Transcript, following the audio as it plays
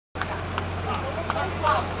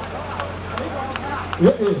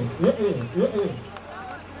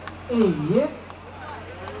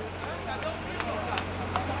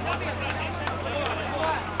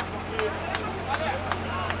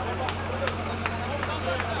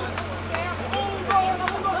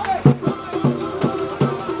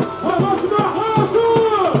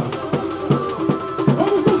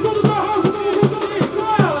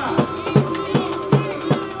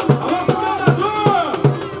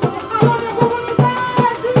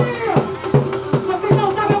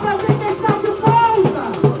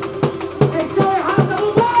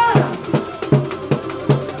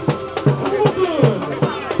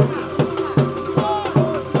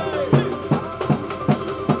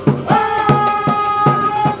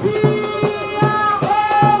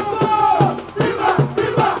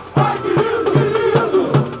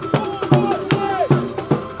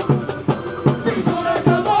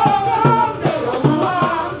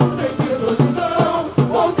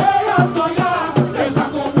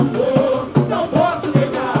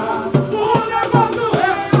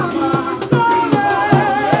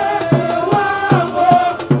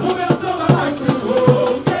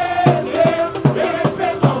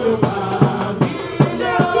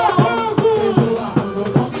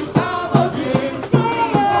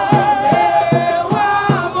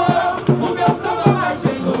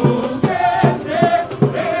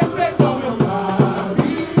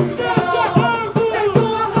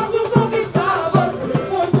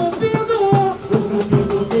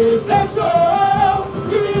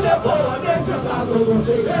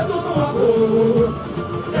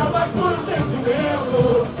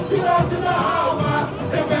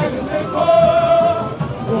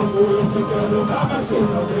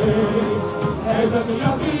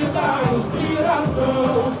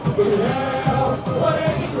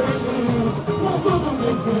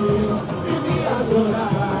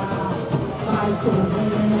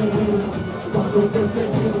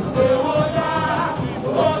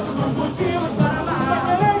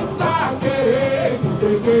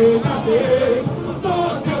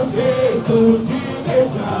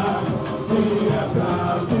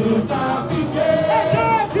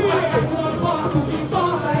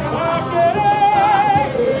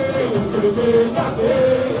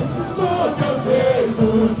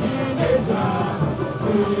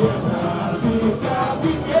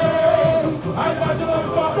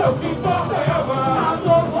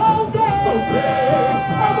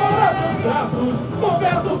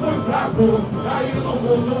Aí no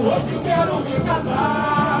mundo hoje quero me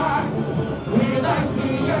casar. E nas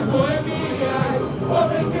minhas boemias vou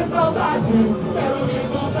sentir saudade, quero me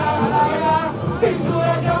encontrar. Quem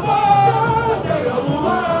jura de amor, odeia o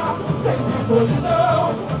luar. Sente solidão,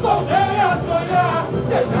 voltei a sonhar.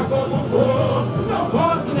 Seja como for, não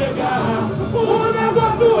posso negar. O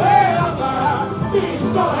negócio é amar. Diz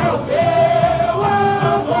qual é o meu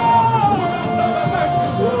amor. O samba vai te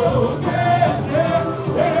enlouquecer.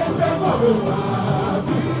 Respeito ao meu pai.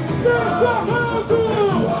 Deixa Arranco!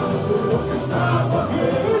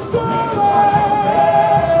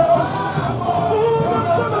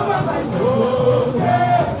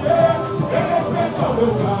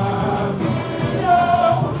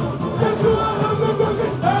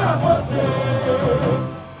 Está você.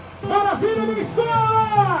 Maravilha, minha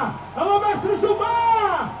escola! Alô, mestre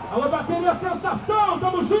Gilmar! Alô, bateria Sensação,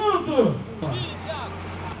 tamo junto!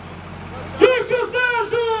 E que os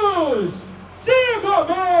anjos digam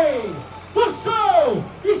amém! O show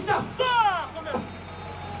está só começando!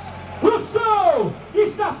 O show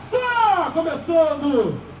está só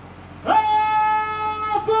começando!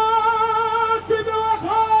 Avante, meu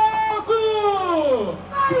Arranco!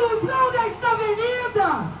 A ilusão desta avenida!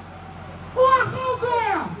 O Arranco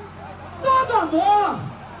é todo amor!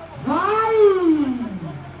 Vai!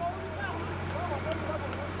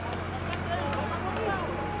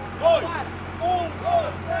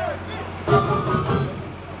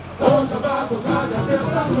 Onde a batucada é a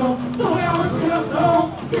sensação, surreal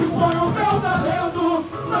inspiração, que expõe o meu talento,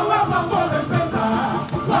 não é favor respeitar.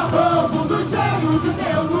 O arranco do engenho de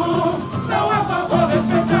Deus, não é favor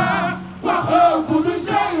respeitar. O arranco do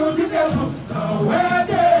engenho de Deus, não é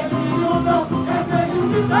delírio, não é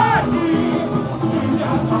felicidade. E a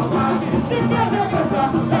saudade te fez regressar,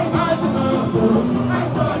 imaginando a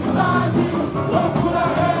insanidade. Loucura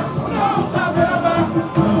é não saber amar,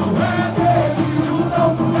 não é delírio, não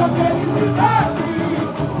é felicidade.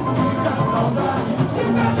 E a saudade te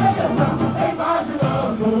fez regressar,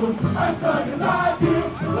 imaginando a insanidade.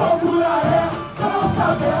 Loucura é não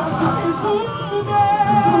saber amar. E julga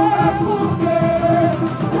por quê?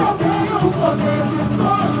 Se eu tenho o poder de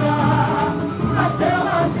sonhar nas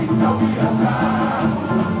telas de céu viajar,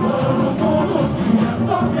 todo mundo que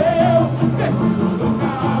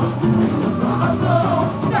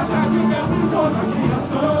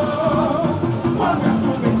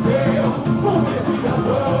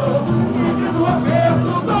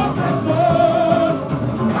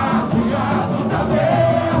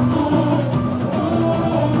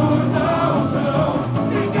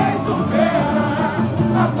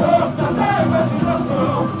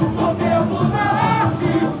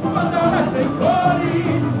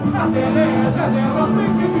janela do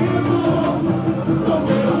infinito. No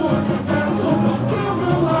meu universo consigo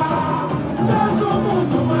voar. Vejo o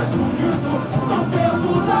mundo mais bonito. No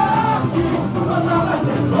tempo da arte, mandalas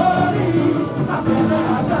em flores. A terra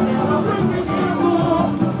é a janela do infinito.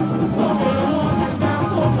 No meu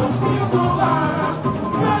universo consigo voar.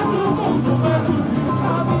 Vejo o mundo mais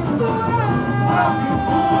bonito. A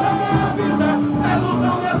pintura é minha vida, a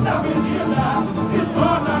ilusão dessa avenida se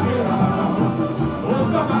torna real.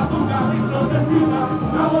 Ouço a madrugada ensandecida,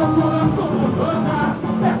 a loucura suburbana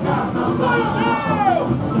é carnaval.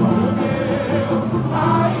 Sonho meu, a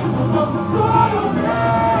ilusão, sonho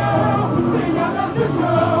meu, brilha nesse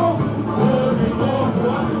chão, ouro em novo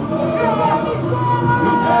absurdo,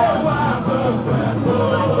 e meu Arranco é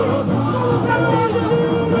todo.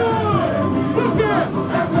 Porque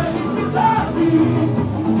é felicidade,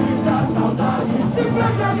 diz a saudade, de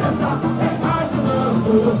presença,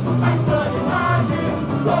 imaginando a insanidade.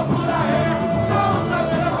 Loucura é não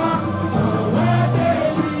saber amar, não é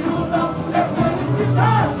delírio, não é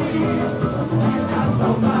felicidade. Diz a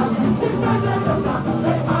saudade, de presença.